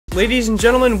Ladies and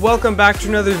gentlemen, welcome back to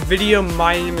another video.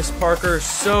 My name is Parker.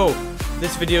 So,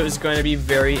 this video is going to be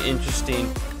very interesting.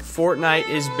 Fortnite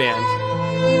is banned.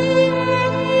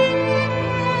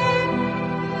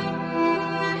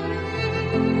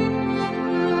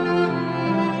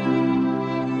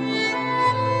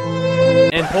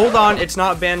 And hold on, it's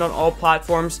not banned on all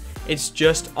platforms. It's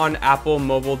just on Apple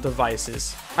mobile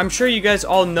devices. I'm sure you guys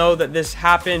all know that this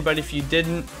happened, but if you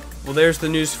didn't, well, there's the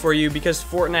news for you, because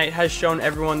Fortnite has shown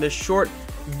everyone this short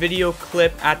video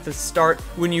clip at the start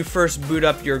when you first boot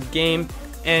up your game.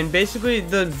 And basically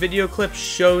the video clip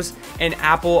shows an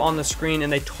apple on the screen,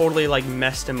 and they totally like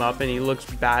messed him up and he looks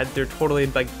bad. They're totally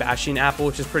like bashing Apple,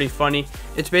 which is pretty funny.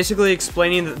 It's basically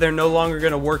explaining that they're no longer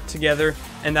going to work together,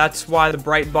 and that's why the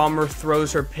Bright Bomber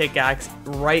throws her pickaxe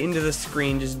right into the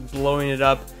screen, just blowing it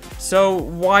up. So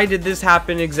why did this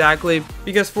happen exactly?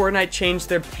 Because Fortnite changed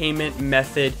their payment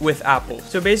method with Apple.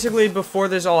 So basically, before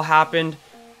this all happened,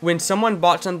 when someone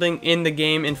bought something in the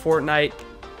game in Fortnite,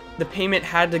 the payment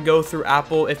had to go through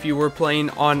Apple if you were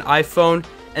playing on iPhone,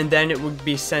 and then it would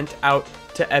be sent out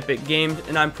to Epic Games.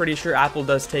 And I'm pretty sure Apple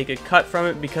does take a cut from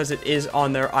it because it is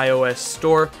on their iOS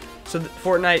store. So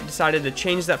Fortnite decided to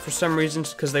change that for some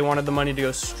reasons, because they wanted the money to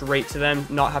go straight to them,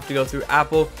 not have to go through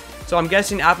Apple. So I'm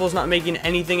guessing Apple's not making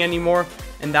anything anymore,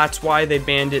 and that's why they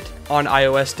banned it on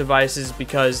iOS devices,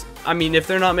 because, I mean, if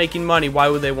they're not making money, why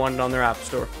would they want it on their App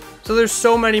Store? So there's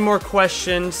so many more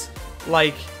questions,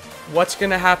 like what's going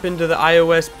to happen to the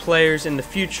iOS players in the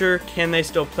future? Can they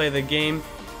still play the game?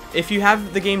 If you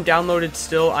have the game downloaded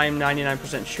still, I am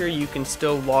 99% sure you can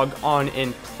still log on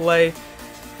and play.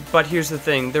 But here's the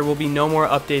thing, there will be no more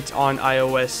updates on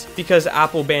iOS because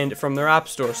Apple banned it from their App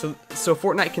Store. So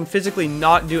Fortnite can physically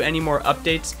not do any more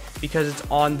updates because it's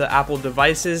on the Apple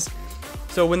devices.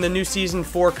 So when the new Season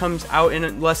 4 comes out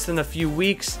in less than a few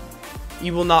weeks,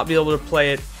 you will not be able to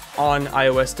play it on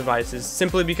iOS devices,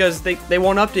 simply because they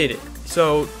won't update it.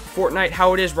 So Fortnite,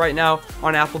 how it is right now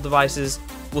on Apple devices,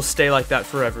 will stay like that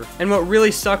forever. And what really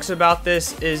sucks about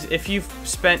this is if you've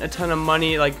spent a ton of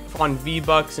money like on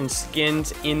V-Bucks and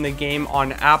skins in the game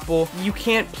on Apple, you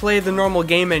can't play the normal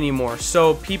game anymore.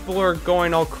 So people are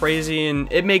going all crazy,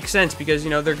 and it makes sense because, you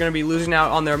know, they're going to be losing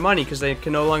out on their money because they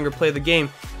can no longer play the game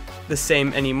the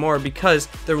same anymore because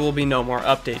there will be no more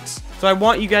updates. So I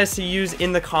want you guys to use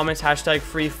in the comments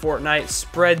 #FreeFortnite,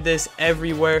 spread this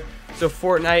everywhere, so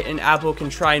Fortnite and Apple can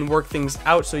try and work things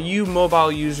out so you mobile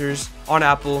users on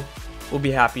Apple will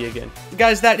be happy again.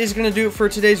 Guys, that is going to do it for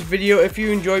today's video. If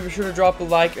you enjoyed, be sure to drop a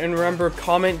like, and remember,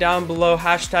 comment down below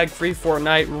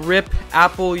 #FreeFortnite. Rip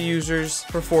Apple users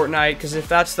for Fortnite, because if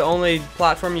that's the only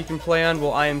platform you can play on,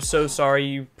 well, I am so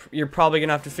sorry. You're probably going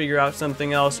to have to figure out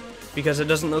something else, because it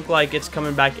doesn't look like it's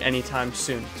coming back anytime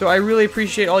soon. So I really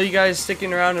appreciate all you guys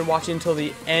sticking around and watching until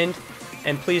the end,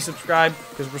 and please subscribe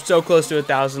because we're so close to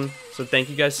 1,000. So thank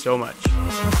you guys so much.